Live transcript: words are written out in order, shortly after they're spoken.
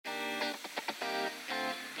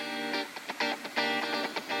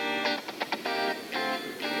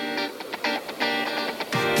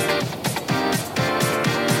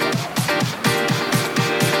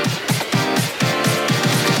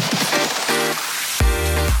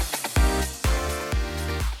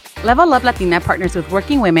Level Up Latina partners with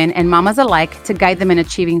working women and mamas alike to guide them in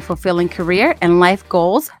achieving fulfilling career and life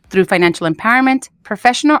goals through financial empowerment,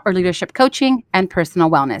 professional or leadership coaching, and personal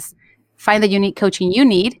wellness. Find the unique coaching you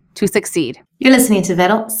need to succeed. You're listening to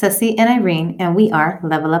Vero, Ceci, and Irene, and we are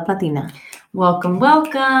Level Up Latina. Welcome.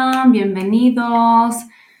 Bienvenidos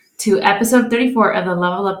to episode 34 of the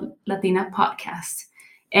Level Up Latina podcast.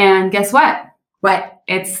 And guess what? What?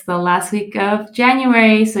 It's the last week of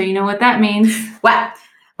January, so you know what that means. What?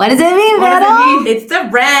 What does it mean, Vero? It's the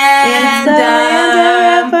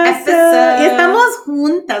random episode. Y estamos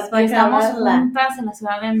juntas. Estamos juntas en la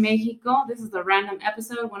Ciudad de México. This is the random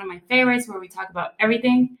episode, one of my favorites, where we talk about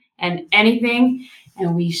everything and anything.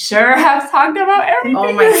 And we sure have talked about everything.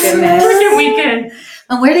 Oh my goodness. Freaking weekend.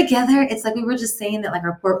 When we're together, it's like we were just saying that, like,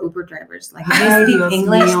 our poor Uber drivers, like, if they speak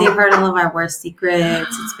English, they've heard all of our worst secrets.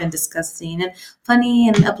 It's been disgusting and funny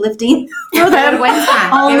and uplifting.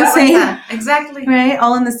 All in the same. Exactly. Right?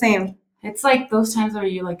 All in the same. It's like those times where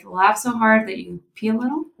you like laugh so hard that you pee a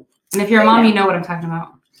little. And if you're a mom, you know what I'm talking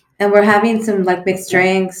about. And we're having some, like, mixed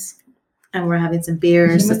drinks. And we're having some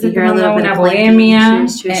beers. So you hear a little bit of bohemia.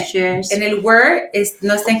 Cheers. En el word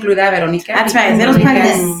no está incluida Verónica. That's right. Vero's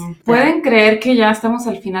pregnant. ¿Pueden creer que ya estamos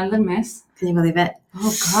al final del mes? Can you believe it?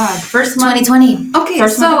 Oh, God. First month. 2020. Okay,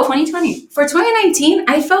 First month so of 2020. for 2019,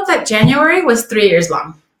 I felt that January was 3 years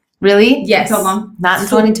long. Really? Yes. So long. Not in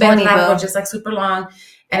 2020, bro. Just like super long.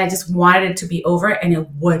 And I just wanted it to be over, and it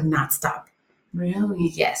would not stop. Really?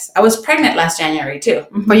 Yes. I was pregnant last January, too.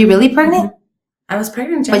 Were you really pregnant? I was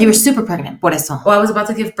pregnant in But January. you were super pregnant, por eso. Well, I was about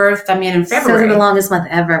to give birth también in February. So the longest month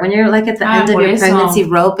ever. When you're like at the end of por your eso. pregnancy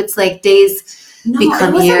rope, it's like days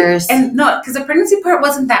become years. And no, because the pregnancy part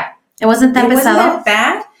wasn't that. It wasn't that pesado.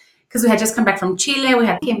 Bad because we had just come back from Chile. We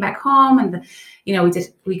came back home, and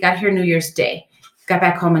we got here New Year's Day. Got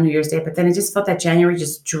back home on New Year's Day, but then it just felt that January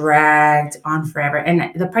just dragged on forever.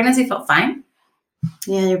 And the pregnancy felt fine.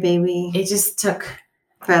 Yeah, your baby. It just took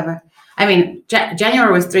Forever. I mean,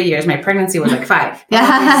 January was 3 years. My pregnancy was like 5.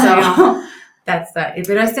 Yeah. So that's that.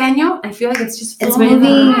 Pero este año, I feel like it's just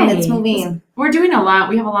moving. by. It's moving. We're doing a lot.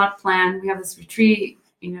 We have a lot planned. We have this retreat.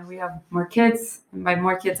 We have more kids. And by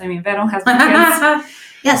more kids, I mean Vero has more kids.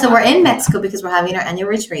 Yeah, so we're in Mexico because we're having our annual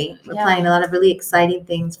retreat. We're planning a lot of really exciting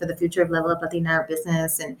things for the future of Level Up Latina, our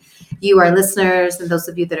business, and you, our listeners, and those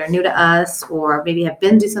of you that are new to us or maybe have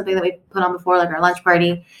been to something that we put on before, like our lunch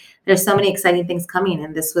party. There's so many exciting things coming,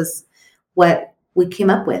 and this was what we came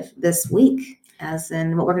up with this week as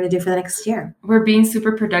in what we're going to do for the next year. We're being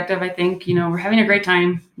super productive, I think. We're having a great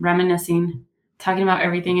time reminiscing, talking about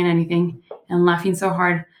everything and anything, and laughing so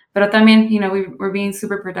hard. But también, we're being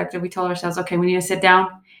super productive. We told ourselves, okay, we need to sit down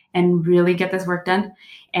and really get this work done.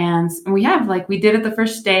 And we have, we did it the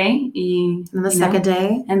first day. And the second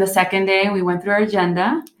day. And the second day, we went through our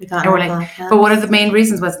agenda. But one of the main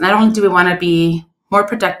reasons was not only do we want to be more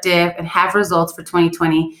productive and have results for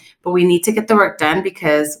 2020, but we need to get the work done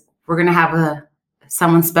because we're going to have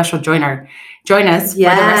someone special join us for the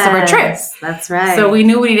rest of our trip. That's right. So we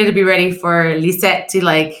knew we needed to be ready for Lisette to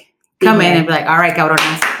come in and be like, all right,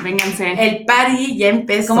 cabronas. Vénganse. El party ya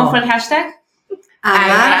empezó. ¿Cómo fue el hashtag?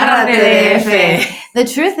 Agárrate. The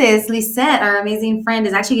truth is, Lisette, our amazing friend,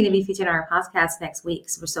 is actually going to be featured on our podcast next week.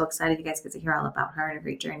 So we're so excited you guys get to hear all about her and her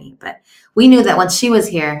great journey. But we knew that once she was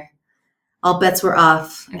here, all bets were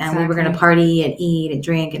off, and we were going to party and eat and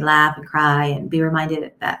drink and laugh and cry and be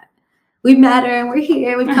reminded that we matter and we're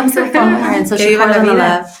here. We've come so far. And so she poured on the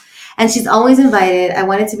love. And she's always invited. I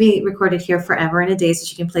want it to be recorded here forever and a day so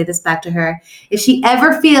she can play this back to her. If she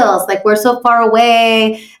ever feels like we're so far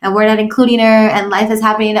away and we're not including her and life is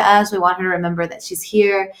happening to us, we want her to remember that she's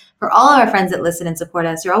here. For all of our friends that listen and support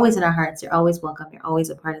us, you're always in our hearts. You're always welcome. You're always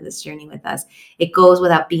a part of this journey with us. It goes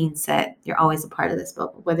without being said. You're always a part of this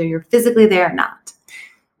boat, whether you're physically there or not.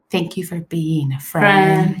 Thank you for being a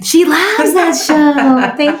friend. She loves that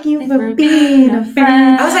show. Thank you for being a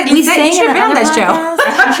friend. I was like, Lisa, you should be on that show.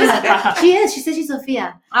 She is. She says she's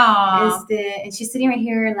Sophia. Aww. And she's sitting right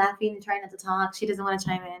here laughing and trying not to talk. She doesn't want to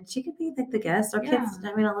chime in. She could be like the guest. Our kids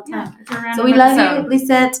chime in all the time. Yeah, so we love you,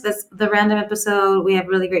 Lisette. That's the random episode. We have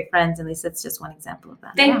really great friends, and Lisette's just one example of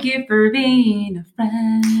that. Thank you for being a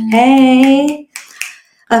friend. Hey.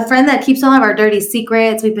 A friend that keeps all of our dirty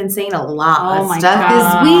secrets. We've been saying a lot of stuff this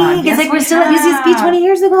week. Yes, it's like we're still at UCSB 20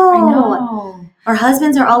 years ago. I know. Our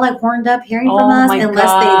husbands are all horned up hearing from us unless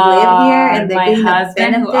they live here and they're getting the benefits. My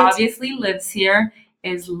husband, who obviously lives here,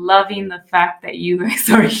 is loving the fact that you guys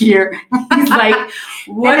are here. He's like,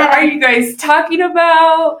 what are you guys talking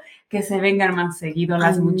about? Que se vengan más seguido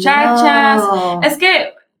las muchachas. Es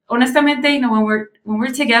que, honestamente, when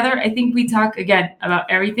we're together, I think we talk, again, about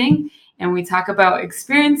everything. and we talk about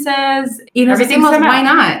experiences. You know, everything's why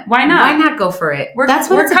not? Why not? Why not go for it? We're it's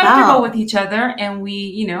comfortable about. with each other, and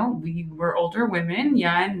we're older women,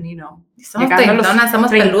 and Somos treintonas,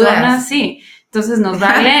 somos peludas. Sí. Entonces nos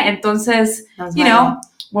vale. Entonces,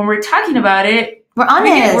 when we're talking about it, we're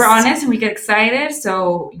honest. We're honest and we get excited.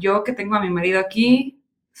 So, yo que tengo a mi marido aquí,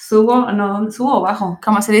 subo o bajo.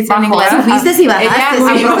 Como se dice en inglés. Subiste y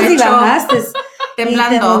bajaste.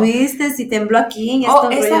 Temblando. Y te moviste y tembló aquí.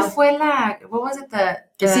 Esa fue what was it?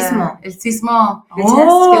 El sismo. El sismo. El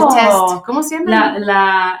test. ¿Cómo se llama?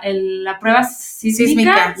 La prueba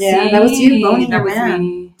sísmica. Yeah, that was you boning your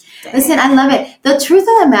man. Listen, I love it. The truth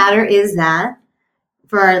of the matter is that,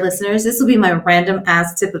 for our listeners, this will be my random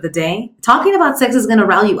ass tip of the day. Talking about sex is going to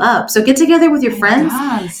rile you up. So get together with your friends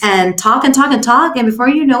and talk and talk and talk. And before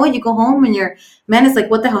you know it, you go home and your man is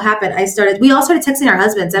like, what the hell happened? We all started texting our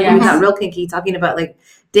husbands. And we got real kinky talking about like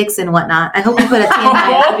dicks and whatnot. I hope we put a TMI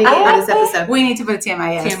at the beginning of this episode. We need to put a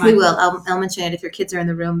TMI. Yes. We will. I'll mention it if your kids are in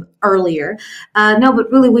the room earlier. No, but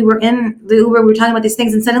really, we were in the Uber. We were talking about these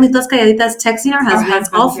things, and suddenly, dos calladitas texting our husbands.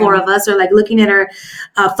 All four of us are like looking at our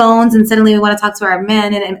phones, and suddenly we want to talk to our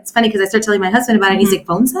men. And it's funny because I start telling my husband about it, and he's like,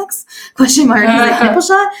 "Phone sex?" ? He's like, "Nipple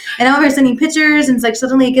shot?" And I'm over here sending pictures, and it's like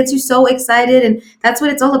suddenly it gets you so excited, and that's what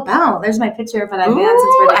it's all about. There's my picture for that man.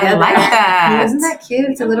 Since we're together. I like that. Isn't that cute?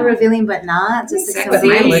 It's a little revealing, but not. Just like what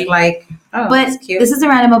mine look like. Oh, but this is a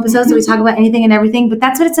random episode, so we talk about anything and everything. But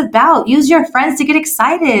that's what it's about. Use your friends to get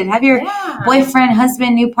excited. Have your boyfriend,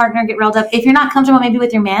 husband, new partner get riled up. If you're not comfortable, maybe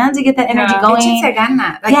with your man to get that energy going. Échense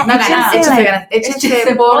ganas.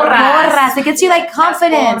 Échense porras. It gets you like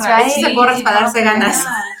confidence, right? Échense porras para darse ganas.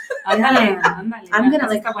 I'm gonna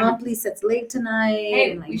like promptly set late tonight.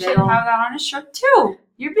 Hey, we should have that on a shirt too.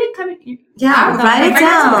 You're becoming. Write it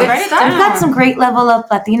down. We've got some great level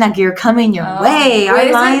up Latina gear coming your way.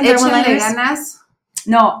 Our lines are ganas.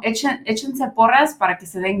 No, échense porras para que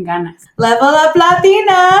se den ganas. Level up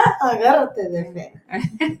Latina. Agárrate de fe.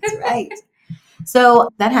 That's right. So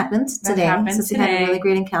that happened today. She had a really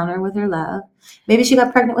great encounter with her love. Maybe she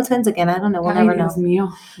got pregnant with twins again. I don't know. We'll never know.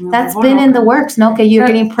 That's been in the works, no? Okay, you're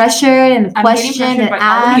getting pressured and questioned and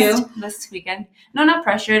asked. This weekend. No, not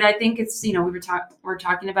pressured. I think it's, we're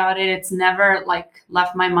talking about it. It's never like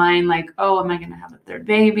left my mind like, oh, am I going to have a third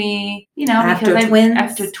baby?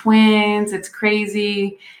 After twins, it's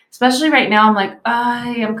crazy. Especially right now, I'm like,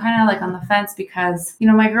 I'm kind of like on the fence because,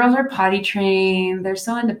 my girls are potty trained. They're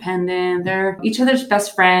so independent. They're each other's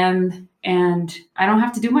best friend. And I don't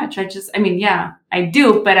have to do much. I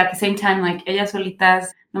do. But at the same time, like, ellas solitas,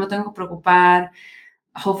 no me tengo que preocupar.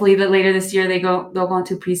 Hopefully later this year they'll go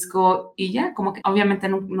into preschool. Y ya, como que obviamente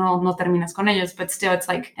no terminas con ellos. But still, it's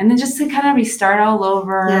like, and then just to kind of restart all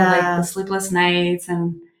over, like the sleepless nights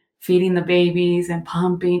and feeding the babies and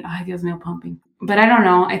pumping. Ay, Dios mío, pumping. But I don't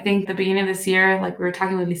know. I think the beginning of this year, like we were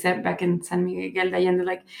talking with Lisette back in San Miguel de Allende,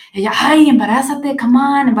 like, ella, ay, embarázate, come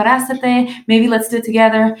on, embarázate. Maybe let's do it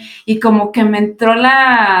together. Y como que me entró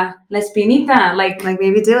la espinita, like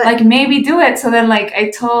maybe do it. Like maybe do it. So then, like I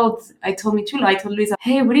told mi chulo, I told Luisa,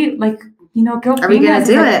 hey, what do you like? Are we gonna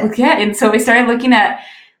do it? Yeah. And so we started looking at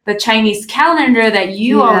the Chinese calendar that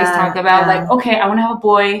you always talk about. Like, okay, I want to have a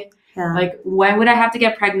boy. Yeah. Like, when would I have to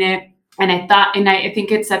get pregnant? And I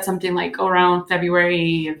think it said something like around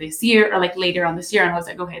February of this year or like later on this year. And I was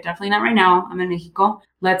like, okay, definitely not right now. I'm in Mexico.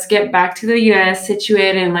 Let's get back to the US,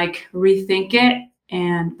 situate and like rethink it.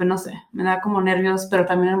 And, but no sé, me da como nervios, pero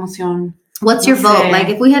también emoción. What's your vote? Like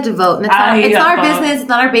if we had to vote, it's not our business, it's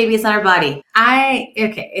not our baby, it's not our body.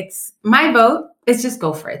 It's my vote. It's just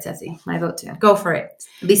go for it, Ceci. My vote too. Go for it.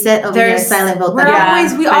 Lisette over here, silent vote.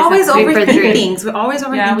 We always overthink things. We always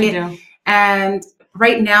overthink it. We do. And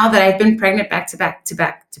right now that I've been pregnant back to back.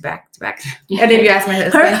 And if you ask my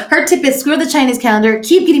husband, her tip is screw the Chinese calendar,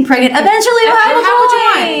 keep getting pregnant. Eventually you'll have what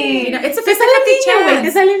you want. It's a 50-50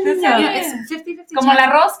 chance. It's 50-50 Como la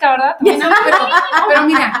rosca, ¿verdad? Pero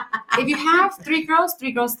mira, if you have three girls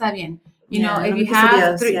está bien. If you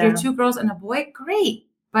have your two girls and a boy, great.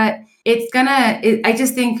 But I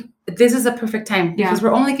just think this is a perfect time because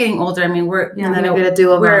we're only getting older. I mean, we're gonna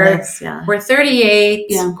do we're 38,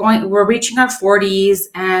 we're reaching our 40s,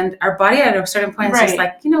 and our body at a certain point is just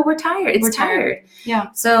like, we're tired. We're tired.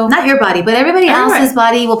 Yeah. So not your body, but everybody else's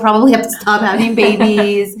body will probably have to stop having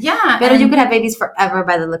babies. But you could have babies forever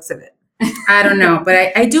by the looks of it. I don't know,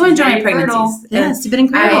 but I do enjoy my pregnancies. Yes, it's been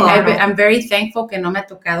incredible. I'm very thankful que no me ha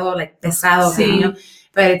tocado like pesado,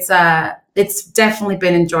 but it's definitely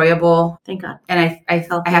been enjoyable. Thank God. And I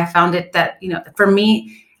have found it that, for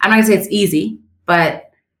me, I'm not gonna say it's easy,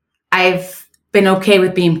 but I've been okay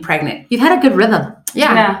with being pregnant. You've had a good rhythm.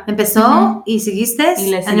 Yeah. Empezó y seguiste, Y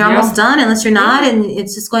le and you're siguió. almost done, unless you're not, and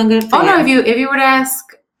it's just going good for Oh you. no, if you were to ask.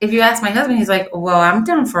 If you ask my husband, he's like, "Well, I'm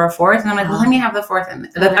down for a fourth," and I'm like, "Well, let me have the fourth, and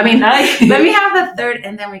let me have the third,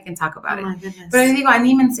 and then we can talk about Oh it." my goodness. But I digo,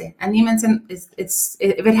 anímense. It's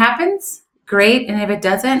if it happens, great, and if it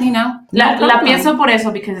doesn't, no La problem. pienso por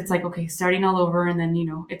eso, because it's like, okay, starting all over, and then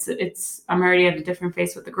it's I'm already at a different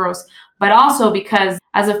phase with the girls, but also because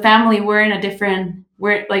as a family we're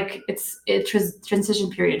like it's a transition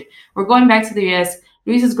period. We're going back to the US.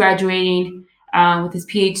 Luis is graduating with his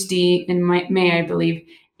PhD in May, I believe.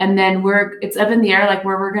 And then it's up in the air, like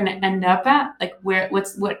where we're going to end up at, like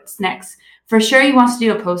what's next. For sure, he wants to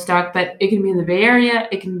do a postdoc, but it can be in the Bay Area.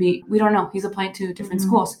 It can be, we don't know. He's applying to different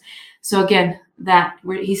schools. So again,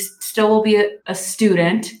 he still will be a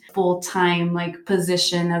student, full-time like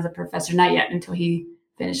position as a professor. Not yet, until he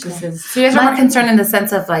finishes his. So you guys are more concerned in the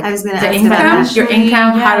sense of like I was gonna the ask income, that. your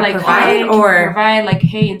income, how to like, provide, provide, like,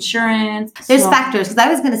 hey, insurance. There's factors, because I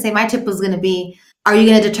was going to say my tip was going to be, are you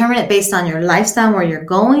going to determine it based on your lifestyle, where you're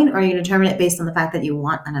going, or are you going to determine it based on the fact that you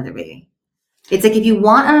want another baby? It's like if you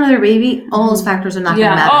want another baby, all those factors are not going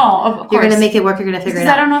to matter. Oh, of course. You're going to make it work. You're going to figure it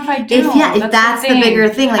out. I don't know if I do. If that's the bigger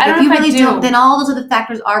thing. Like if you really don't, then all those other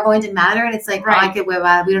factors are going to matter. And it's like, oh, I get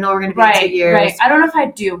hueva. We don't know what we're going to be in 2 years. Right. I don't know if I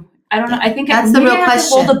do. I don't know. I think that's the real question. I have to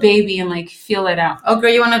hold the baby and like feel it out. Oh,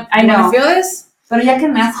 girl, you want I know. to feel this? But ya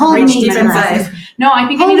can ask Hold me deep inside. No, I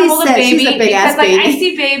think I need to hold a baby, she's a big because ass like baby. I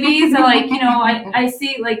see babies and like I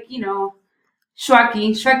see like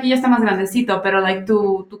Shuaki ya está más grandecito, pero like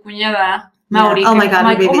tu cuñada Maori. Oh my God,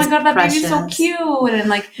 I'm like, oh my God, that precious. baby's so cute, and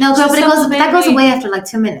like no, girl, but that goes away after like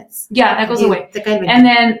 2 minutes. Yeah, that goes away. And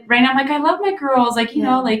then right now I'm like, I love my girls, like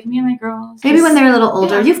like me and my girls. Maybe when they're a little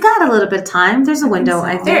older, you've got a little bit of time. There's a window.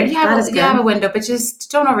 I think you have a window, but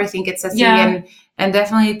just don't overthink it, Ceci, and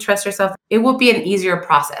definitely trust yourself. It will be an easier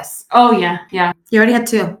process. Oh yeah. You already had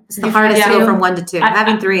 2. It's the hardest to go from 1 to 2.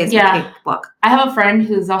 Having 3 is a cakewalk. I have a friend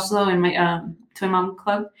who's also in my twin mom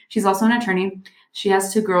club. She's also an attorney. She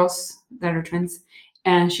has 2 girls that are twins,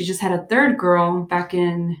 and she just had a 3rd girl back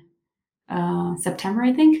in September,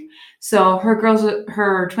 I think. So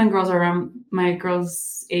her twin girls are around my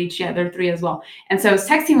girl's age. Yeah, they're 3 as well. And so I was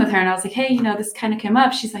texting with her, and I was like, hey, this kind of came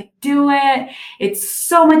up. She's like, do it. It's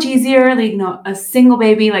so much easier. Like, a single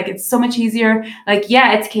baby, like, it's so much easier. Like,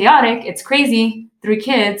 yeah, it's chaotic. It's crazy. 3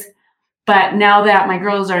 kids. But now that my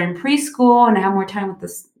girls are in preschool and I have more time with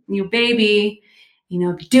this new baby,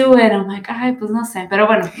 do it. I'm like, ay, pues no sé. Pero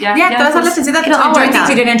bueno, yeah, todas las necesidades to enjoy things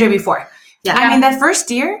you didn't enjoy before. Yeah. I mean, that first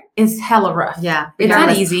year is hella rough. Yeah. It's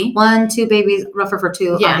not easy. 1, 2 babies, rougher for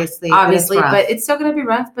 2, obviously, but it's still going to be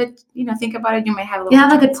rough. But, think about it. You might have a little. You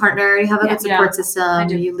have a good partner. You have a good support system.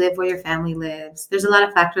 You live where your family lives. There's a lot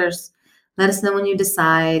of factors. Let us know when you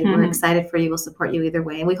decide. We're excited for you. We'll support you either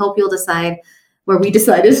way. And we hope you'll decide where we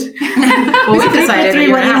decided. We decided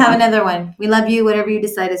when you have another one. We love you. Whatever you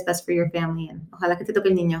decide is best for your family. And ojalá que te toque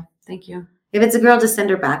el niño. Thank you. If it's a girl, just send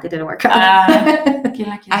her back. It didn't work out.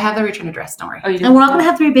 I have the return address. Don't worry. Oh, and we're all going to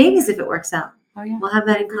have 3 babies if it works out. Oh, yeah. We'll have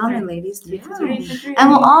that in common, ladies. 3 for 3. 3. And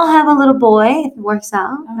we'll all have a little boy if it works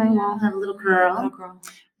out. We'll all have a little girl.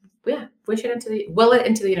 Yeah, will it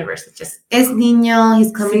into the universe. It's just es niño.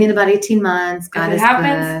 He's coming in about 18 months. God if it is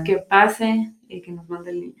happens, good. que pase y que nos mande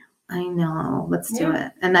el niño. I know. Let's do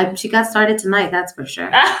it. And she got started tonight. That's for sure.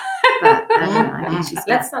 But I don't know. I think she's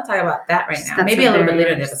Let's not talk about that right now. Maybe a little bit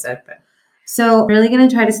later in the episode. But so, we're really going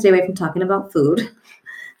to try to stay away from talking about food.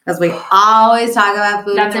 Because we always talk about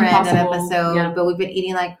food in the random episode, but we've been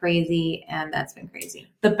eating like crazy, and that's been crazy.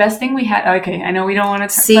 The best thing we had, okay, I know we don't want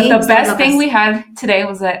to, but the best thing we had today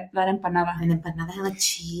was that empanada. An empanada had like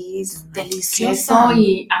cheese, delicioso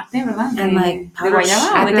y ate, ¿verdad? And like de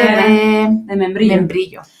guayaba, de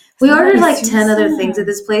membrillo. We ordered like 10 other things at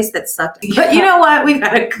this place that sucked. But you know what? We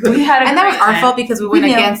had a good and that was our fault because we went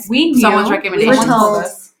against someone's recommendation.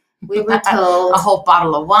 We were told a whole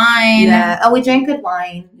bottle of wine. Yeah. Oh, we drank good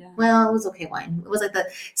wine. Yeah. Well, it was okay wine. It was like the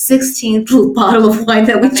 16th bottle of wine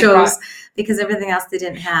that we chose because everything else they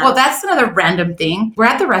didn't have. Well, that's another random thing. We're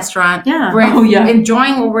at the restaurant. Yeah. We're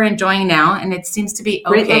enjoying what we're enjoying now, and it seems to be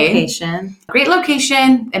okay. Great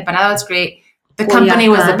location. Empanada was great. The company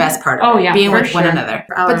was the best part of it, being with one another.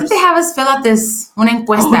 But did they have us fill out una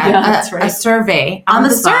encuesta, a survey on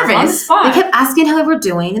the service? They kept asking how we were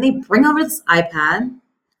doing, and they bring over this iPad.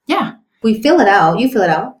 Yeah. We fill it out. You fill it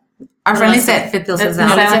out. Our friend said, fills it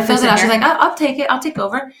out. She's like, I'll take it. I'll take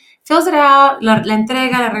over. fills it out, la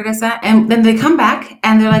entrega, la regresa, and then they come back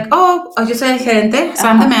and they're like, oh, yo soy el gerente, so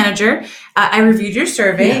I'm the manager. I reviewed your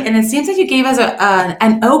survey, and it seems like you gave us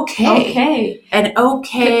an okay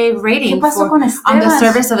rating on the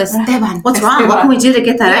service of Esteban. What's wrong? What can we do to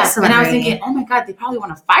get that excellent And I was rating? thinking, oh my God, they probably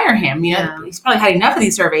want to fire him. You know, he's probably had enough of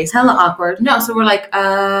these surveys. Hella awkward. No, so we're like,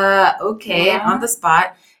 okay, on the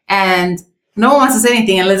spot. And no one wants to say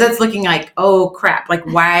anything. And Lizette's looking like, oh crap, like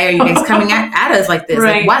why are you guys coming at us like this?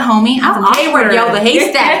 Like, what, homie? I'm Hayward, yo, the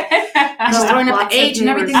haystack. She's throwing up the H and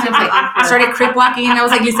everything. So I started crip walking, and I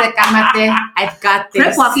was like, Lisette, calmate, I've got this.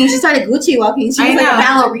 Crip walking. She started Gucci walking. She was like a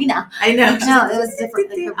ballerina. I know. No, it was different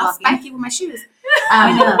than crip I'll walking. spank you with my shoes.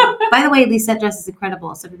 I know. By the way, Lisette dress is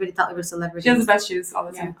incredible. So everybody thought we were celebrities. She has the best shoes all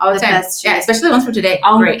the time. All the time. Best Yeah, shoes. especially the ones for today.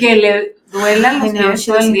 Aunque le duelan I los know. pies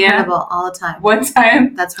She todo was el día. incredible all the time. One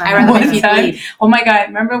time, That's I right. rather my one feet time. bleed. Oh my God!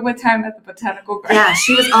 Remember one time at the botanical garden? Yeah,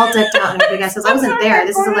 she was all decked out and everything. I says, I wasn't there.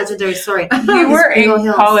 This is a legendary story. We were These big old in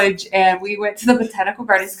hills. college and we went to the botanical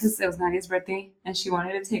gardens because it was Nadia's birthday and she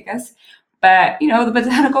wanted to take us. But you know, the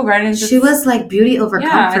botanical gardens. She was like beauty over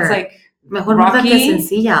comfort. It's like Mejor Rocky. que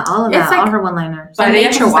sencilla, all of It's that, like- all her one-liners. But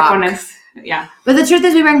nature walk. Yeah. But the truth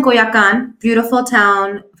is, we were in Coyoacán, beautiful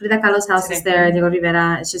town. Frida Kahlo's house is there. Diego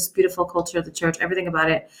Rivera. It's just beautiful culture of the church, everything about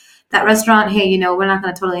it. That restaurant, hey, you know, we're not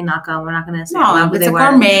going to totally knock on. We're not going to say how No, good it's they a were.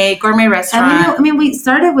 gourmet restaurant. And we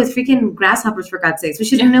started with freaking grasshoppers, for God's sakes. We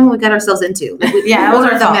should have known what we got ourselves into. Like, we Yeah, it was our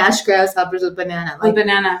ordered the fault. mashed grasshoppers with banana. With Like,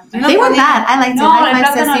 banana. they weren't bad. I liked it. No, I el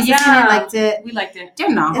plátano, I liked it. We liked it. Yo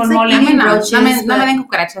no. It's Con like mole, eating no. roaches, No me but- den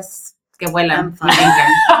cucarachas que vuelan. I'm fine. Me brincan.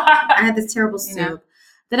 I had this terrible soup. You know.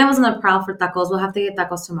 Then I was on the prowl for tacos. We'll have to get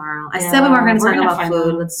tacos tomorrow. I said we weren't going to talk about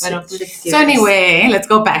food. Let's shift So anyway, let's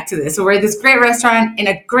go back to this. So we're at this great restaurant in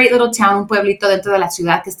a great little town, un pueblito dentro de la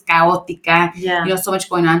ciudad que es caótica. Yeah. You know, so much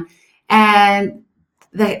going on. And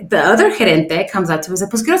the other gerente comes up to us and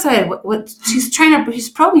pues quiero saber what he's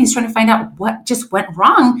probing, he's trying to find out what just went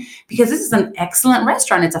wrong because this is an excellent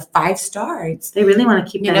restaurant. It's a 5-star. It's, They really want to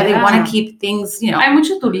keep you that. know, they Yeah. want to keep things, you know. Hay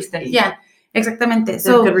mucho turista ahí. Yeah, exactamente. They're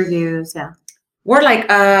So good reviews. Yeah. we're like,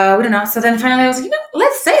 we don't know. So then finally I was like, you know,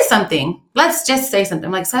 let's say something. Let's just say something.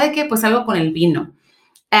 I'm like, ¿sabe qué? Pues algo con el vino.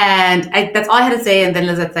 And that's all I had to say. And then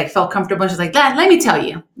Lizette like felt comfortable. She's like, let me tell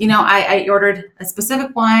you. You know, I ordered a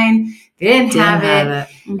specific wine. They didn't have it.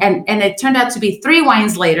 And it turned out to be 3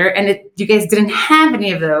 wines later. And you guys didn't have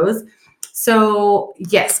any of those. So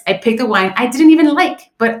yes, I picked a wine I didn't even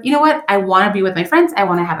like. But you know what? I want to be with my friends. I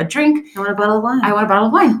want to have a drink. I want a bottle of wine. I want a bottle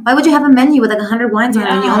of wine. Why would you have a menu with like 100 wines on it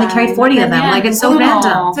and you only carry 40 of them? Like, it's so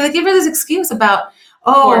random. So they give her this excuse about,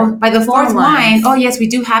 by the 4th wine, yes, we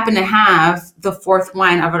do happen to have the 4th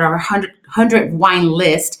wine of our 100 wine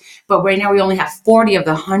list, but right now we only have 40 of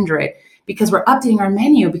the 100 because we're updating our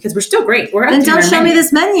menu because we're still great. Then don't show me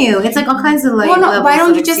this menu. It's like all kinds of like. Well, no, why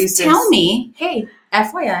don't you excuses. just tell me, hey,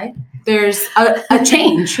 FYI, there's a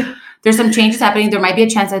change. There's some changes happening. There might be a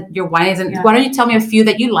chance that your wine isn't. Yeah. Why don't you tell me a few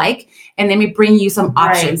that you like, and then we bring you some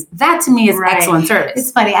options. Right. That to me is excellent service. It's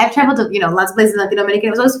funny. I've traveled to lots of places in Latin America. It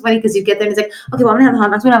was always funny because you get there and it's like, okay, well I'm gonna have hot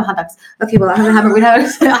dogs. We don't have hot dogs. Okay, well I'm gonna have it. We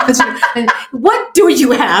have. What do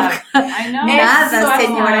you have? I know. Nada,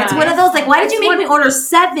 señora. It's one of those like, why did you make me order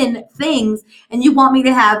 7 things and you want me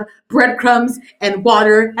to have breadcrumbs and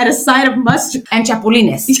water and a side of mustard and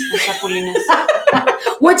chapulines?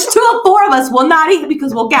 Which 2 of 4 of us will not eat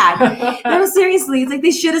because we'll gag. No, seriously, it's like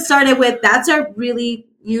they should have started with, that's our really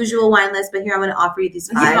usual wine list, but here I'm going to offer you these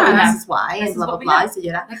 5. And this is why, and blah, blah, blah,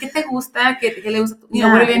 señora. ¿Qué te gusta? ¿Qué le gusta? You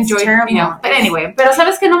know, what do you enjoy? You know, but anyway. Pero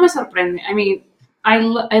sabes que no me sorprende. I mean, I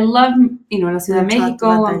love, la Ciudad de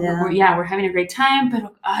México. We're having a great time,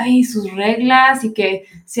 pero ay, sus reglas y que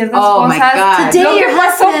ciertas cosas. My God. Today your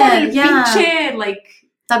husband, pinche, like,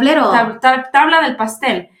 tablero. Tabla del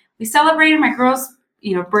pastel. We celebrated my girl's,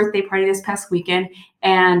 birthday party this past weekend,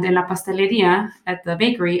 and in la pastelería at the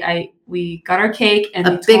bakery, we got our cake and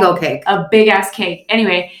a big old cake, a big ass cake.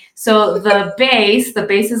 Anyway, so the base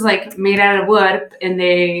is like made out of wood, and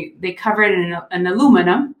they cover it in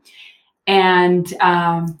aluminum. And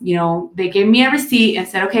they gave me a receipt and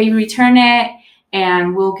said, okay, you return it,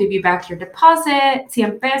 and we'll give you back your deposit,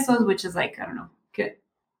 100 pesos, which is like, I don't know, good.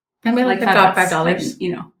 Maybe like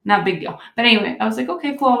 $5, not big deal. But anyway, I was like,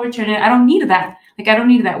 okay, cool, I'll return it. I don't need that.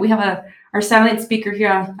 We have our silent speaker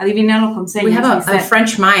here. Adivinalo con señas. We have a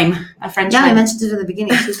French mime. Yeah, I mentioned it in the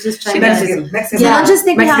beginning. She's just trying to. I just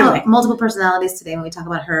think we have multiple personalities today when we talk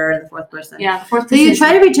about her and the 4th person. Yeah, the 4th person. So you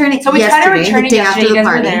try to return it. So we try to return it yesterday. You guys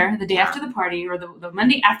were there the day after the party, or the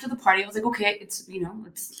Monday after the party. I was like, okay,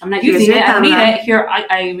 I'm not using it. I don't need it. Here,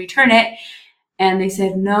 I return it. And they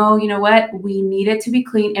said, no, you know what? We need it to be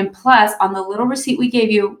clean. And plus, on the little receipt we gave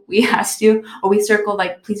you, we asked you, or we circled,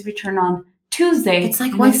 like, please return on Tuesday. It's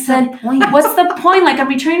like, and what's the point? What's the point? Like, I'm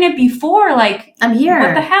returning it before. Like, I'm here.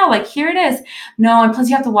 What the hell? Like, here it is. No, and plus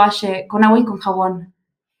you have to wash it con agua y con jabón.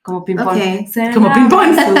 Como ping-pong. Okay. Como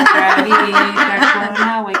ping-pong. I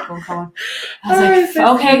was like,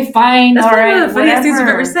 okay, fine. That's all one right, of the funniest things we've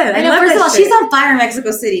ever said. I know, first of all, she's on fire in Mexico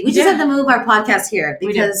City. We just Yeah. have to move our podcast here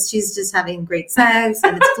because she's just having great sex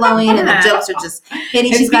and it's flowing and the jokes are just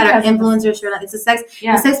hitting. She's got her influencer shirt on. It's a sex.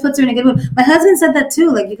 Yeah. The sex puts her in a good mood. My husband said that too.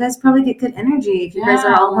 Like, you guys probably get good energy if you guys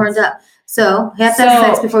are all horned up. So we have to have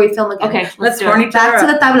sex before we film again. Okay, let's horn each other Back to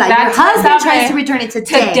the tabla. Back Your to the husband tabla. tries to return it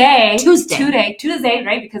today. Tuesday,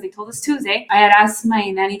 right? Because they told us Tuesday. I had asked my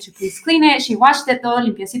nanny to please clean it. She washed it todo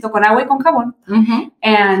limpiecito con agua y con jabón. Mm-hmm.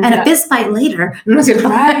 And a fist fight later.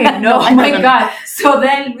 Right. No, oh my God. So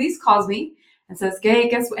then Luis calls me and says, hey,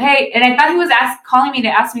 guess what? Hey, and I thought he was calling me to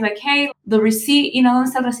ask me, like, hey, the receipt, ¿dónde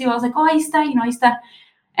está el recibo? I was like, oh, ahí está, ahí está.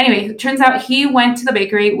 Anyway, it turns out he went to the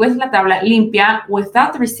bakery with la tabla limpia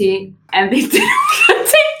without the receipt, and they didn't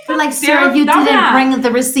They're like, sir, you didn't bring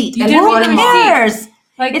the receipt. You didn't bring the cares?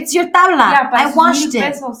 Like, it's your tabla. Yeah, I washed it.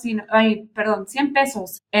 Pesos, perdón, 100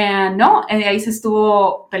 pesos. And no, and ahí se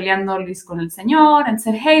estuvo peleando Luis con el señor and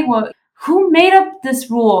said, hey, well, who made up this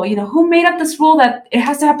rule? Who made up this rule that it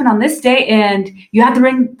has to happen on this day and you have to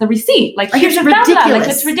bring the receipt? Like here's your tabla. Like,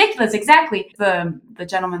 it's ridiculous. Exactly. The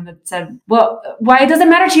gentleman that said, well, why it doesn't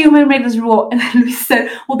matter to you who made this rule? And then Luis said,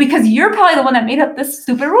 well, because you're probably the one that made up this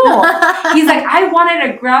stupid rule. He's like, I wanted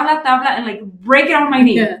to grab la tabla and like break it on my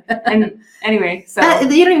knee. And anyway, so.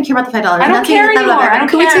 You don't even care about the $5. I don't care anymore. I don't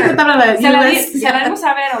care. Se la dimos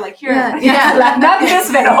a Vero, like, here. Yeah. Not this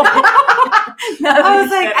Vero. I was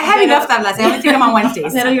like, I have enough tablas. I only take them on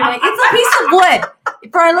Wednesdays. You're like, it's a piece of wood.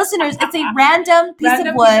 For our listeners, it's a random piece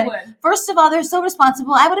of wood. First of all, they're so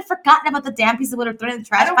responsible. I would have forgotten about the damn piece of wood or thrown it in the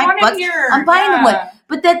trash. $5. I'm buying the wood.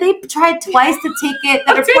 But that they tried twice to take it,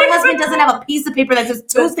 that her poor husband doesn't have a piece of paper that says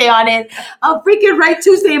Tuesday on it. I'll freaking write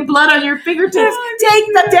Tuesday in blood on your fingertips. Take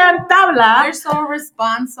the damn tabla. They're so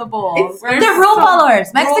responsible. They're rule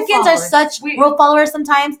followers. Mexicans are such rule followers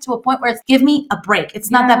sometimes to a point where it's give me a break.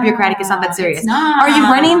 It's not that bureaucratic. It's not that serious. Are you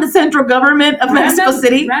running the central government of Mexico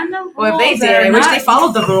City? Well, if they did, I wish they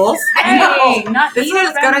followed the rules. Hey, not this is rules.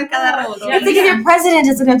 It's like if your president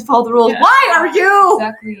isn't going to follow the rules. Yeah. Why are you?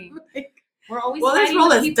 Exactly. We're always this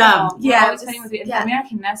rule is dumb. Yeah, Mira,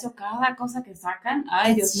 gimnasio, cada cosa que sacan.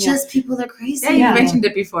 Ay, it's just people that are crazy. Yeah, you mentioned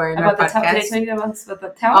it before in our podcast. Did I tell you about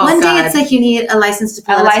the towel? One day it's like you need a license to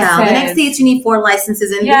pull out a towel. The next day it's you need 4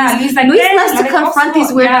 licenses. And Luis loves to confront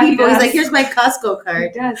these weird people. He's like, here's my Costco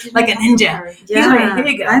card. Like a ninja. Yeah. Here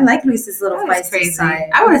you go. I like Luis's little feisty side.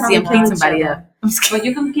 I want to see him clean somebody up. Pues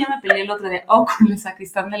yo con quién me peleé el otro día. Oh, con el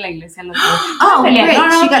sacristán de la iglesia el otro día. Oh,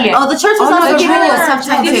 great. The church was also giving you a tough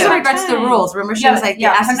time too. In regards to the rules, remember she was like, they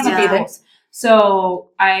asked us to be there. So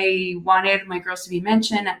I wanted my girls to be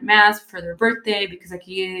mentioned at mass for their birthday because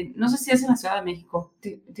aquí, no sé si es en la Ciudad de México.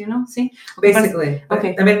 Do you know? Sí? Basically.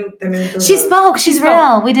 Okay. She spoke. She's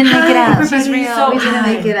real. We didn't make it up. She's real. So, we didn't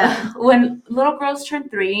make it up. When little girls turn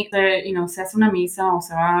 3, se hace una misa o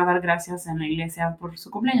se va a dar gracias en la iglesia por su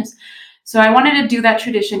cumpleaños. So I wanted to do that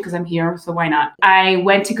tradition because I'm here, so why not? I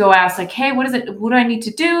went to go ask, like, hey, what do I need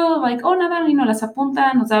to do? Like, oh, nada, las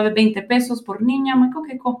apuntan, nos da 20 pesos por niña. I'm like,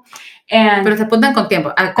 okay, cool. Pero se apuntan con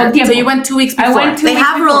tiempo. Con tiempo. So you went 2 weeks before. I went 2 weeks before. They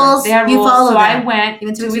have rules. You follow so them. I went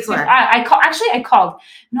even 2 weeks before. I called.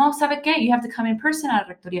 No, ¿sabe qué? You have to come in person at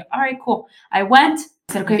la rectoría. All right, cool. I went.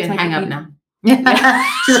 I said, okay, you can hang up now. Yeah.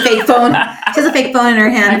 She has a fake phone. She has a fake phone in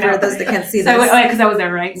her hand for those that can't see this. Because I was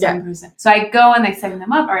there, right? Yeah. So I go and I sign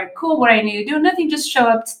them up. All right, cool. What do I need to do? Nothing. Just show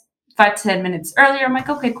up 5 to 10 minutes earlier. I'm like,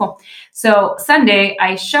 okay, cool. So Sunday,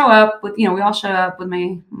 I show up with, we all show up with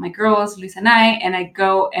my girls, Lisa and I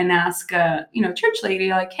go and ask, church lady,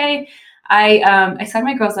 like, hey, I signed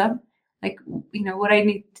my girls up. Like, what I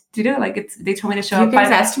need to do. Like, they told me to show up. You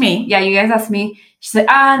guys asked me. Yeah, you guys asked me. She said,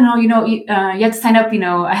 no, you have to sign up,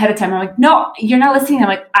 ahead of time. I'm like, no, you're not listening. I'm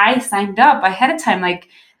like, I signed up ahead of time. Like,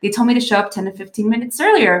 they told me to show up 10 to 15 minutes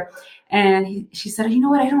earlier. And she said, you know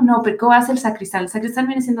what? I don't know, but go ask el sacristán. El sacristán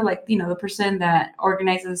viene siendo like, the person that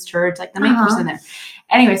organizes church, like the main person there.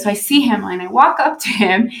 Anyway, so I see him and I walk up to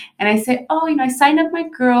him and I say, oh, I signed up my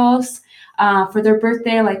girls for their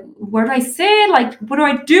birthday. Like, where do I sit? Like, what do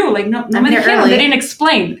I do? Like, no, they didn't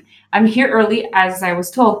explain. I'm here early as I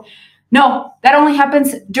was told. No, that only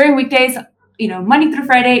happens during weekdays, Monday through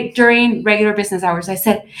Friday during regular business hours. I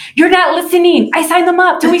said, you're not listening. I signed them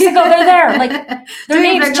up 2 weeks ago. They're there. Like, their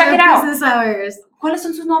names, check it out. Business hours. ¿cuáles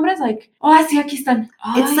son sus nombres? Like, oh, sí, aquí están.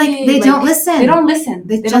 It's like they don't listen. They don't listen.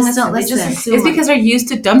 They just don't They just listen. assume. It's because they're used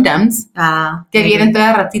to dum-dums. Que vienen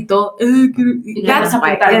todo ratito. That's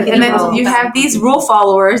why. And then you have these rule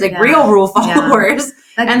followers, like real rule followers.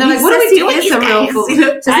 Like, and they're like, what are we doing? Is a real fool.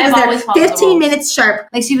 So I've always followed 15 minutes sharp.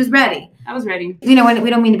 Like she was ready. I was ready. You know,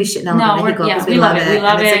 we don't mean to be shitting on Mexico because we love it. We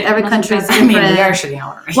love and it's it. like every country is I different. mean, we are shitting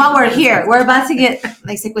on it. While we're here, we're about to get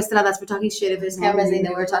like sequestradas. We're talking shit. If there's cameras in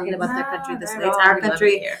there, we're talking about their country. This way, it's our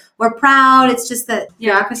country. We're proud. It's just that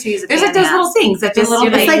bureaucracy is a There's like those little things that just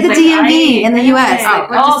it's like the DMV in the US. Like,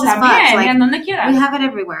 we're just as much. Like, donde quiera. we have it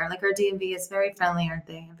everywhere. Like our DMV is very friendly, aren't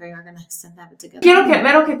they? And very organized and have it together. Quiero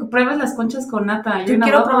que pruebes las conchas con nata. Yo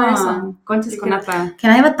quiero probar eso. Conchas con nata.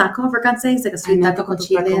 Can I have a taco for God's sakes? Like a sweet taco con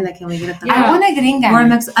chile. Like, can we get a taco? I want a gringa. We're in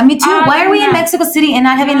Mexico. Me too. Why are we in Mexico City and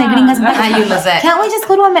not having the gringas? You Lizette. Can't we just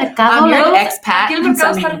go to a mercado? You're an Like, expat. Aquí el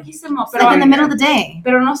mercado está riquísimo. like in the middle of the day.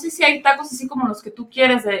 Pero no sé si hay tacos así como los que tú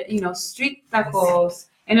quieres de, street tacos.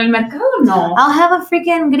 En el mercado, no. I'll have a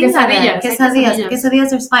freaking gringa.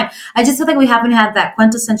 Quesadillas are fine. I just feel like we haven't had that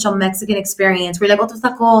quintessential Mexican experience. We're like, otro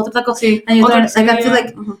taco. Sí. And like, I feel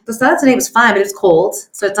like tostada today was fine, but it was cold.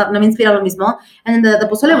 So it's not, no means lo mismo. And then the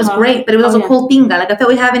pozole was great, but it was also cold pinga. Like I felt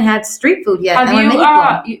we haven't had street food yet.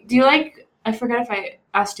 Do you like, I forgot if I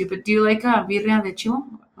asked you, but do you like birria de chivo?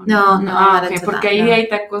 No, okay, porque ahí hay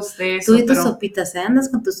tacos de eso. Tú y tus sopitas, andas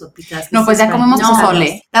con tus sopitas. No, pues ya comimos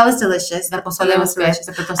pozole. That was delicious. The pozole was delicious.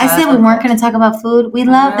 I said said we weren't going to talk about food. We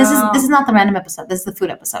love, this is not the random episode. This is the food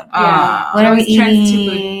episode. What are we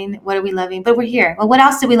eating? What are we loving? But we're here. Well, what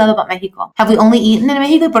else did we love about Mexico? Have we only eaten in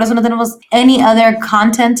Mexico? Por eso no tenemos any other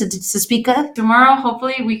content to speak of? Tomorrow,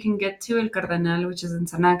 hopefully, we can get to El Cardenal, which is in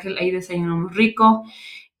San Ángel. Ahí desayunamos rico.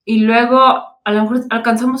 Y luego, a lo mejor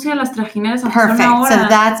alcanzamos a ir a las trajineras. Perfect. So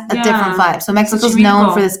that's a different vibe. So Mexico's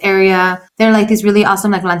known for this area. They're like these really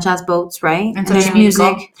awesome like lanchas boats, right? And there's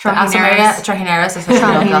music. Trajineras.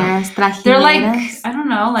 They're like, I don't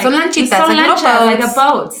know, like son lanchitas, like a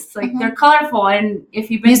boat. Like they're colorful, and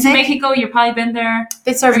if you've been to Mexico, you've probably been there.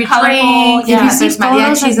 They serve you drinks. Yeah, there's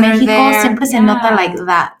mariachis that are there. Siempre se nota like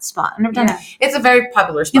that spot. I've never done it. It's a very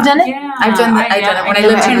popular spot. You've done it? Yeah, I've done it. When I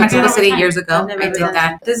lived here in Mexico City years ago, I did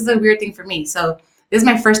that. This is a weird thing for me. So this is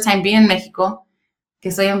my first time being in Mexico. Que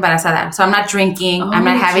soy embarazada. So I'm not drinking. I'm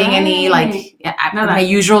not having any my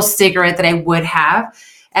usual cigarette that I would have.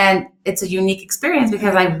 And it's a unique experience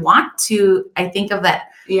because I think of that.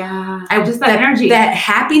 Yeah. Just that energy. That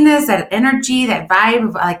happiness, that energy, that vibe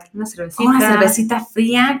of like una cervecita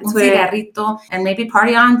fría, un cigarrito, and maybe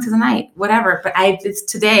party on to the night, whatever. But it's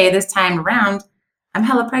today, this time around, I'm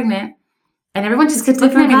hella pregnant. And everyone just gets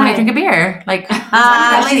looking at me when I drink a beer. Like,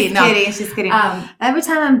 she's kidding. Every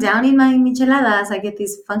time I'm downing my micheladas, I get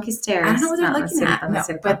these funky stares. I don't know what they're looking at. No,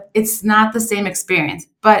 but it's not the same experience.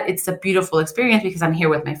 But it's a beautiful experience because I'm here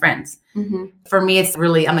with my friends. Mm-hmm. For me, it's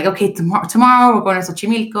really, I'm like, okay, tomorrow we're going to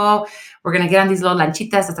Xochimilco. We're going to get on these little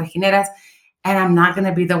lanchitas, las trajineras. And I'm not going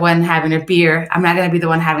to be the one having a beer. I'm not going to be the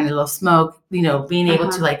one having a little smoke, being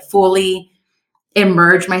able to like fully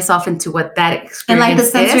immerse myself into what that experience and like the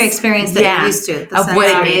sensory experience that you're used to, of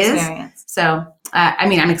what it is. So,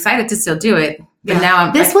 I'm excited to still do it, but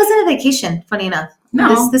now this wasn't a vacation. Funny enough,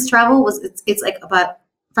 no, this travel was it's like about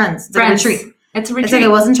friends. It's like a retreat. It's a retreat. It's like I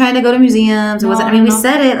wasn't trying to go to museums. It wasn't. I mean, we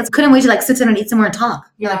said it. Couldn't wait to like sit down and eat somewhere and talk.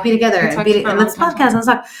 Like be together and let's podcast and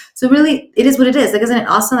talk. So really, it is what it is. Like, isn't it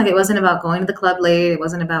awesome? Like, it wasn't about going to the club late. It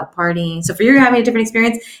wasn't about partying. So for you, you're having a different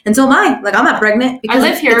experience, and so am I. Like, I'm not pregnant because I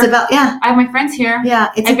live here. It's about I have my friends here.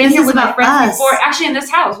 Yeah, I've been here with my friends before. Actually, in this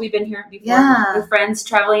house, we've been here before. Yeah, with friends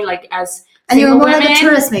traveling like as. And you're more like a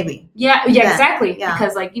tourist, maybe. Yeah, exactly. Yeah.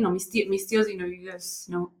 Because like mis tíos, you guys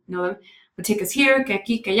know them, would take us here, que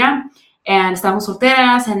aquí, que allá. And estábamos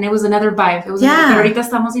solteras, and it was another vibe. It was pero ahorita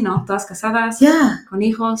estamos, todas casadas, con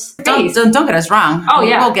hijos. Don't get us wrong. Oh,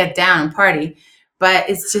 yeah. We'll get down and party. But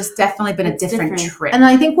it's just definitely been a different trip. And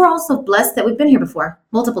I think we're also blessed that we've been here before,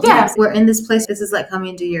 multiple times. We're in this place. This is like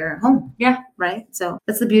coming to your home. Yeah. Right? So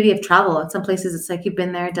that's the beauty of travel. In some places, it's like you've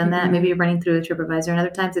been there, done that. Maybe you're running through a TripAdvisor. And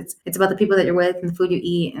other times, it's about the people that you're with and the food you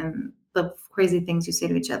eat and the crazy things you say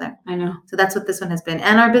to each other. I know. So that's what this one has been.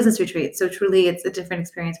 And our business retreat. So truly, it's a different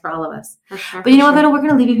experience for all of us. For sure, but you know what, Beto? We're going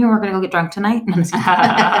to leave you here. We're going to go get drunk tonight. Bye.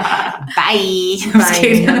 Bye.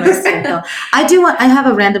 I have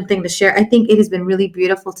a random thing to share. I think it has been really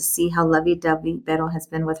beautiful to see how lovey-dovey Beto has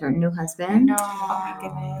been with her new husband. No. Oh, my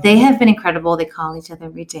goodness. They have been incredible. They call each other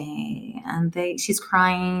every day. And she's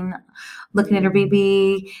crying, looking at her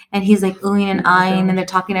baby. And he's like oohing and eyeing. And they're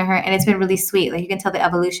talking to her. And it's been really sweet. Like, you can tell the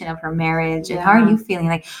evolution of her marriage message. And how are you feeling?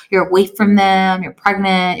 Like you're away from them, you're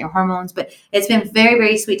pregnant, your hormones. But it's been very,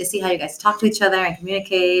 very sweet to see how you guys talk to each other and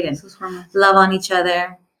communicate and love on each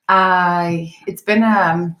other. It's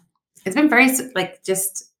been very like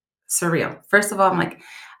just surreal. First of all, I'm like,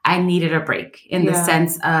 I needed a break in the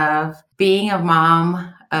sense of being a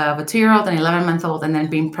mom of a 2-year-old and 11-month-old, and then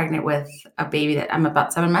being pregnant with a baby that I'm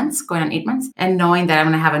about 7 months, going on 8 months, and knowing that I'm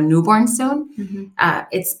going to have a newborn soon.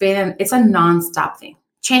 It's a nonstop thing.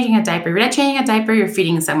 Changing a diaper. You're not changing a diaper, you're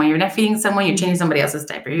feeding someone. You're not feeding someone, you're changing somebody else's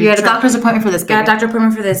diaper. You had a doctor's appointment for this baby. Got a doctor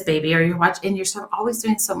appointment for this baby, or you're always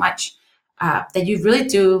doing so much that you really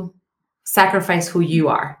do sacrifice who you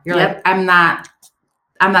are. You're like, I'm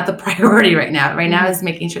not the priority right now. Right now is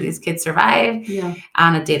making sure these kids survive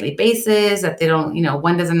on a daily basis, that they don't,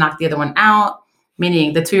 one doesn't knock the other one out,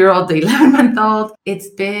 meaning the 2-year-old, the 11-month-old. It's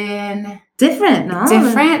been different, no?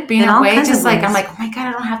 Different being away. Just like, I'm like, oh my God,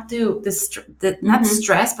 I don't have to, not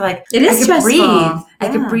stress, but like, it is stressful. Breathe. I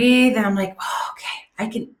could breathe. And I'm like, oh,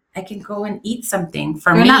 okay, I can go and eat something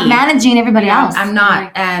for me. You're not managing everybody else. I'm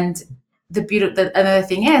not. And another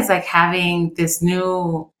thing is like having this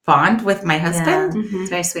new bond with my husband. It's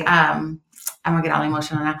very sweet. I'm gonna get all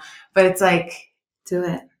emotional now, but it's like, do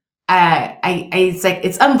it. It's like,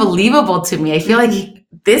 it's unbelievable to me. I feel like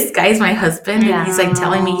this guy's my husband, and he's like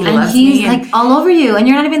telling me he loves me. He's like all over you, and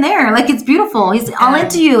you're not even there. Like, it's beautiful. He's all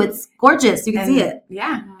into you. It's gorgeous. You can see it.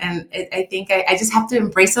 Yeah. And I think I just have to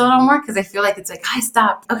embrace it a little more, because I feel like it's like,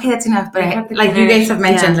 stop. Okay, that's enough. But like you guys have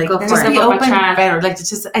mentioned, like just be open better. Like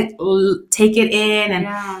just take it in. And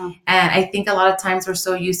I think a lot of times we're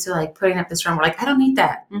so used to like putting up this front. We're like, I don't need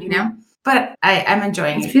that, But I'm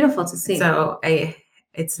enjoying it. It's beautiful to see. So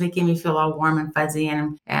it's making me feel all warm and fuzzy,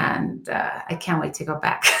 and I can't wait to go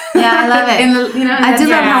back. Yeah, I love it. I do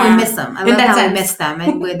love how we miss them. I love how we miss them,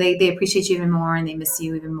 and they appreciate you even more, and they miss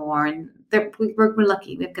you even more. And we're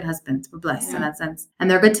lucky. We have good husbands. We're blessed in that sense,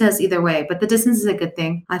 and they're good to us either way. But the distance is a good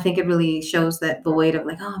thing. I think it really shows that the weight of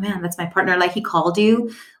like, oh man, that's my partner. Like, he called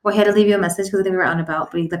you, or he had to leave you a message because I think we were out and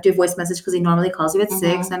about, but he left you a voice message because he normally calls you at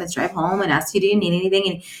 6 on his drive home and asks you, do you need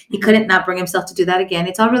anything? And he couldn't not bring himself to do that again.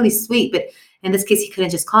 It's all really sweet, but in this case, he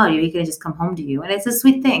couldn't just call you. He couldn't just come home to you. And it's a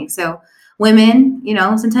sweet thing. So women,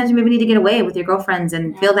 sometimes you maybe need to get away with your girlfriends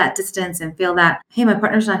and feel that distance and feel that, hey, my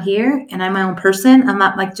partner's not here and I'm my own person. I'm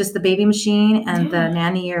not like just the baby machine and the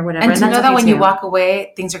nanny or whatever. And to know that when you walk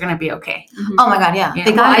away, things are going to be okay. Oh my God, yeah.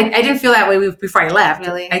 I didn't feel that way before I left.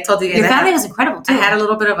 Really? I told you guys. Your family was incredible too. I had a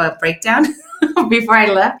little bit of a breakdown before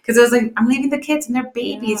I left, because I was like, I'm leaving the kids and they're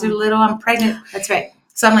babies. They're little. I'm pregnant. That's right.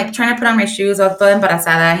 So I'm like trying to put on my shoes. I was toda embarazada.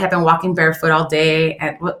 I have been walking barefoot all day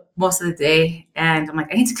and most of the day. And I'm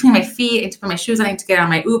like, I need to clean my feet. I need to put my shoes on. I need to get on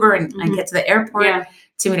my Uber and get to the airport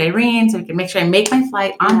to meet Irene, so we can make sure I make my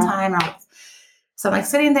flight on time. So I'm like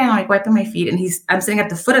sitting there and I'm like wiping my feet, and I'm sitting at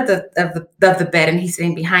the foot of the bed, and he's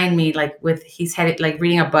sitting behind me, like with his head, like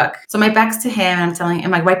reading a book. So my back's to him, and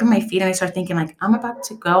I'm like wiping my feet, and I start thinking like, I'm about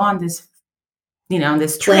to go on this, on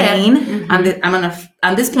this plane. On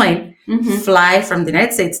this plane. Fly from the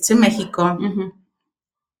United States to Mexico.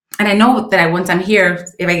 And I know that once I'm here,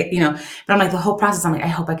 if I get, but I'm like, the whole process, I'm like, I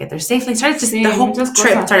hope I get there safely. The whole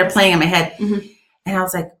trip started playing in my head. And I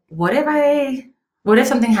was like, what if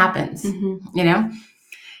something happens, And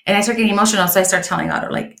I start getting emotional. So I start telling Otto,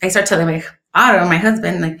 Otto, my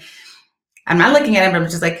husband, like, I'm not looking at him, but I'm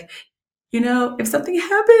just like, if something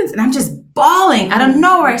happens, and I'm just bawling out of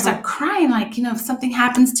nowhere, I start crying, like, if something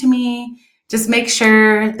happens to me, just make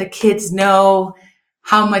sure the kids know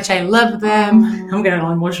how much I love them. I'm getting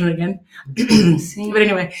all emotional again. But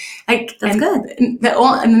anyway, like, that's good. And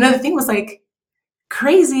another thing was like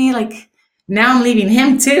crazy. Like, now I'm leaving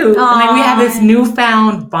him too. And like, we have this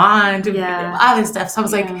newfound bond and all this stuff. So I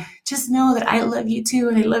was like, just know that I love you too.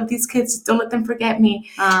 And I love these kids. Just don't let them forget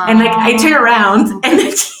me. And like, I turn around and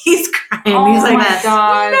then he's crying. He's like, my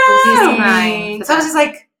God, no. He's crying. So I was just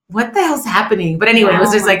like, what the hell's happening? But anyway, it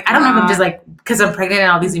was just like, I don't know if I'm just like, because I'm pregnant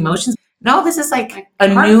and all these emotions. No, this is like a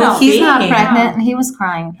new thing. He's not pregnant and he was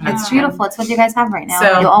crying. It's beautiful. It's what you guys have right now.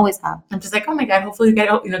 So, you'll always have. I'm just like, oh my God, hopefully you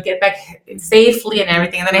get back safely and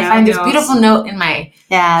everything. And then I find this beautiful note in my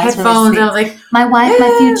headphones. Really, and I was like, my wife,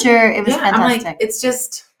 my future. It was fantastic. I'm like, it's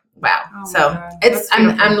just wow.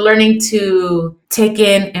 I'm learning to take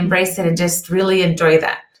in, embrace it, and just really enjoy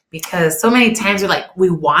that. Because so many times we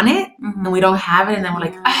want it and we don't have it, and then we're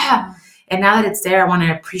like, and now that it's there, I want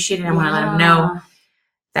to appreciate it. I want to let them know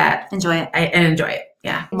that enjoy it. And enjoy it.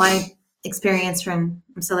 Yeah. My experience I'm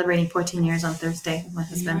celebrating 14 years on Thursday with my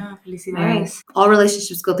husband. Nice. All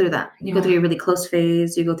relationships go through that. You go through your really close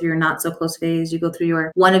phase. You go through your not so close phase. You go through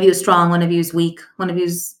your, one of you is strong, one of you is weak, one of you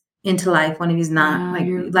is into life, one of you's not.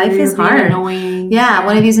 You're life is being hard. Annoying. Yeah,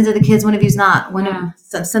 one of you's into the kids, one of you's not. Yeah.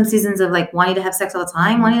 Some seasons of like wanting to have sex all the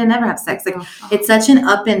time, wanting to never have sex. Like Oh. it's such an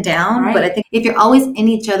up and down. Right. But I think if you're always in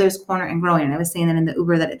each other's corner and growing, and I was saying that in the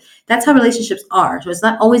Uber, that's how relationships are. So it's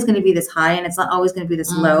not always going to be this high and it's not always going to be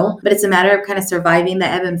this low, but it's a matter of kind of surviving the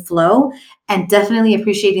ebb and flow and definitely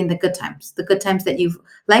appreciating the good times that you've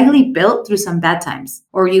likely built through some bad times,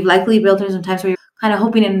 or you've likely built through some times where you're kind of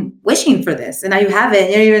hoping and wishing for this. And now you have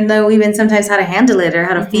it. You don't even know even sometimes how to handle it or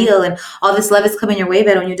how to feel. And all this love is coming your way,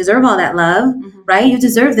 but when you deserve all that love, right? You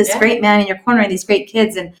deserve this great man in your corner and these great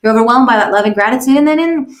kids. And you're overwhelmed by that love and gratitude. And then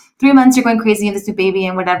in 3 months, you're going crazy in this new baby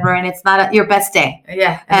and whatever. And it's not your best day.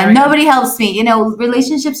 Yeah. And nobody helps me. You know,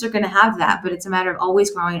 relationships are going to have that. But it's a matter of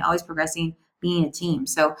always growing, always progressing, being a team.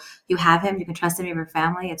 So you have him. You can trust him. You have your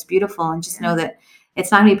family. It's beautiful. And just know that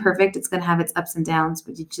it's not going to be perfect. It's going to have its ups and downs.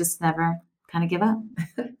 But you just never kind of give up.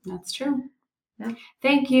 That's true. Yeah.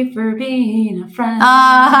 Thank you for being a friend.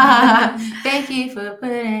 Thank you for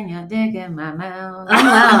putting your dick in my mouth. Oh,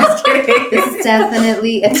 wow. This is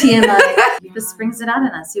definitely a TMI. This brings it out in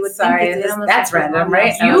us. You would Sorry, think that's random,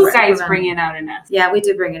 right? You guys bring it out in us. Yeah, we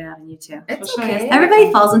do bring it out in you too. It's okay.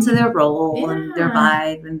 Everybody falls into their role and their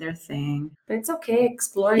vibe and their thing. But it's okay.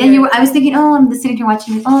 Explore. Yeah, I was thinking, I'm sitting here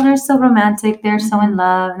watching. Oh, they're so romantic. They're so in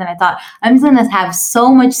love. And then I thought, I'm just gonna have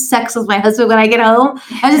so much sex with my husband when I get home.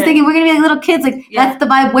 I was just thinking, we're gonna be like little kids. Like that's the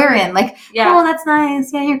vibe we're in. Like, oh, that's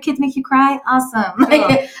nice. Yeah, your kids make you cry. Awesome.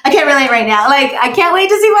 Like, I can't relate right now. Like, I can't wait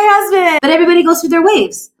to see my husband. But everybody goes through their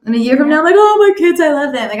waves. And a year from now, I'm like, oh, my kids, I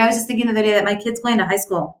love them. Like, I was just thinking the other day that my kid's going to high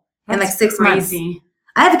school in like 6 months.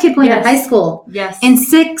 I have a kid going to high school in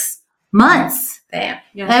 6 months. Damn.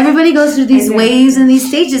 Yes. Everybody goes through these waves and these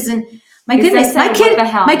stages. And my goodness, my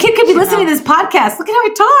kid could be listening to this podcast. Look at how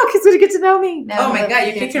I talk. He's going to get to know me. No, oh, my God.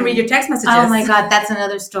 Your kid can read your text messages. Oh, my God. That's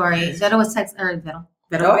another story. Vero was texting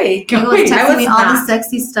He was texting me all the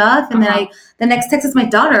sexy stuff, and then the next text is my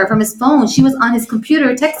daughter from his phone. She was on his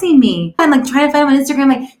computer texting me. I'm like trying to find him on Instagram.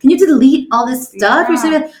 Like, can you delete all this stuff? You're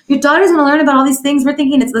saying your daughter's going to learn about all these things. We're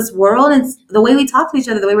thinking it's this world. And it's the way we talk to each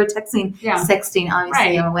other, the way we're texting, sexting,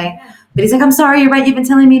 obviously in a way. But he's like, I'm sorry, you're right. You've been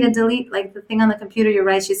telling me to delete like the thing on the computer. You're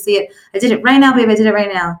right. You see it. I did it right now, babe. I did it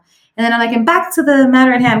right now. And then I'm like, and back to the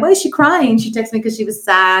matter at hand. Why is she crying? She texted me because she was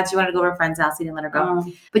sad. She wanted to go to her friend's house. He didn't let her go.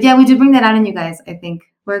 But yeah, we do bring that out in you guys, I think.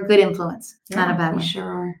 We're a good influence, not a bad one. Sure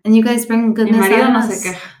are. And you guys bring goodness out in us.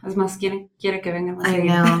 Es más, quiere que vengan más I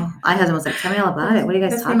know. My husband was like, tell me all about it. What are you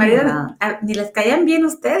guys talking about? Ni les caían bien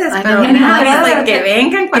ustedes, I pero know. like que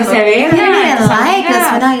vengan cuando He vengan. didn't like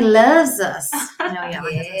us, but he loves us. No, yeah,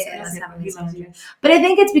 but I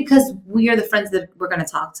think it's because we are the friends that we're going to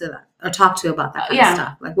talk to about that kind of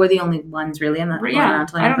stuff. Like we're the only ones really. I'm not going around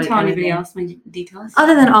telling I don't tell anybody else my details.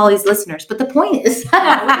 Other than all these listeners. But the point is,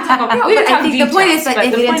 I think the point is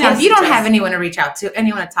that if you don't have anyone to reach out to,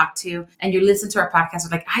 anyone to talk to, and you listen to our podcast,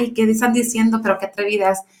 you're like, ay, ¿qué están diciendo? Pero qué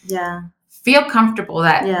atrevidas. Yeah. Feel comfortable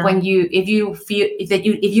that if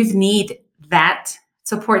you need that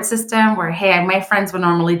support system where, hey, my friends will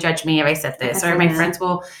normally judge me if I said this, or my friends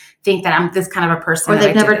will think that I'm this kind of a person. Or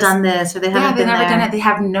they've never done this, or they haven't been never there. done it. They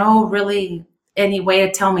have no really any way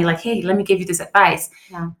to tell me like, hey, let me give you this advice.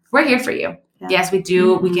 Yeah. We're here for you. Yeah. Yes, we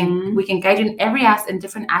do. Mm-hmm. We can guide you in every in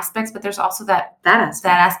different aspects, but there's also that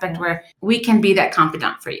aspect where we can be that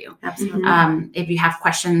confidant for you. Absolutely. If you have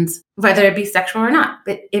questions, whether it be sexual or not,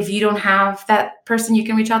 but if you don't have that person you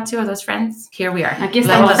can reach out to or those friends, here we are. I guess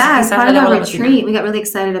part of our retreat, we got really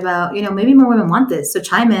excited about, maybe more women want this. So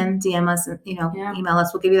chime in, DM us, and, email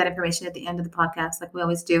us. We'll give you that information at the end of the podcast, like we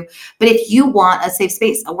always do. But if you want a safe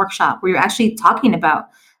space, a workshop where you're actually talking about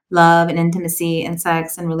love and intimacy and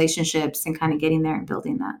sex and relationships and kind of getting there and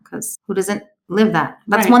building that, because who doesn't live that?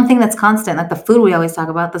 That's one thing that's constant. Like the food we always talk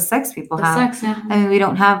about, the sex people have. Sex, yeah. I mean, we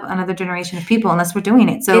don't have another generation of people unless we're doing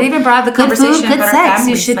it. So it even brought the conversation. Good food, good sex.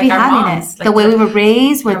 You should be having it. The way we were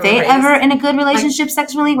raised. Were they ever in a good relationship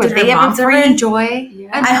sexually? Were they ever free? Enjoy? Yeah.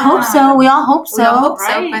 I hope so. We all hope so.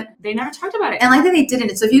 But they never talked about it. And like that they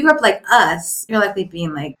didn't. So if you grew up like us, you're likely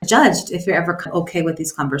being like judged if you're ever okay with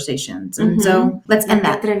these conversations. And so let's end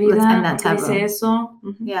that. Let's end that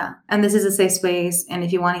taboo. Yeah. And this is a safe space. And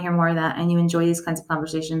if you want to hear more of that and you enjoy these kinds of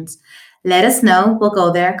conversations, let us know. We'll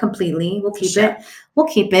go there completely. We'll keep it. We'll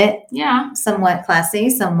keep it. Yeah. Somewhat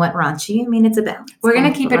classy, somewhat raunchy. I mean, it's a balance. We're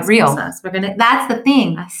gonna keep it real. That's the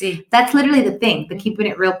thing. I see. That's literally the thing. The keeping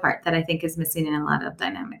it real part that I think is missing in a lot of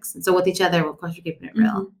dynamics. And so with each other, of course, we're keeping it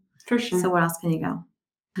real. For sure. So where else can you go?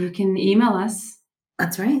 You can email us.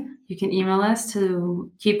 That's right. You can email us to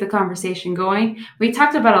keep the conversation going. We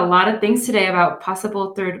talked about a lot of things today about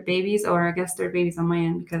possible third babies, or I guess third babies on my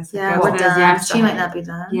end because we're done. Yeah, she might not be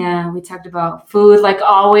done. Yeah, we talked about food like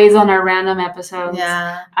always on our random episodes.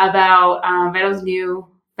 Yeah. About Veto's new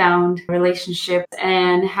found relationship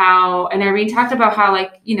and Irene talked about how,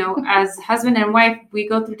 like, you know, as husband and wife, we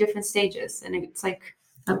go through different stages and it's like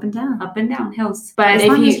up and down hills. But as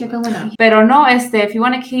long as you're going up. Pero no, if you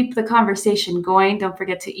want to keep the conversation going, don't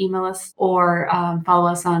forget to email us or follow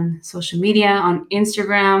us on social media, on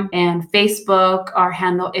Instagram and Facebook. Our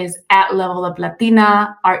handle is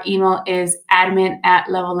 @leveluplatina. Our email is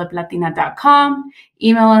admin@leveluplatina.com.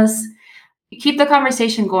 Email us. Keep the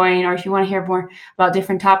conversation going, or if you want to hear more about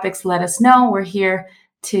different topics, let us know. We're here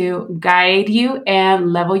to guide you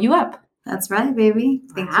and level you up. That's right, baby.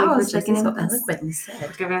 Thank you for checking in with us.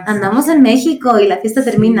 Andamos en México y la fiesta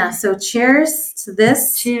termina. So cheers to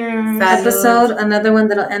this episode. Salud. Another one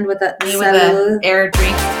that'll end with a salud. Air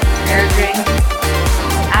drink.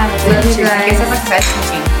 Love you guys.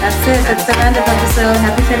 That's it. That's the end of episode.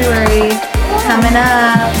 Happy February. Coming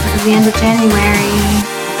up. This is the end of January.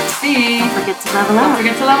 See. Don't forget to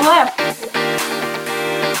level up.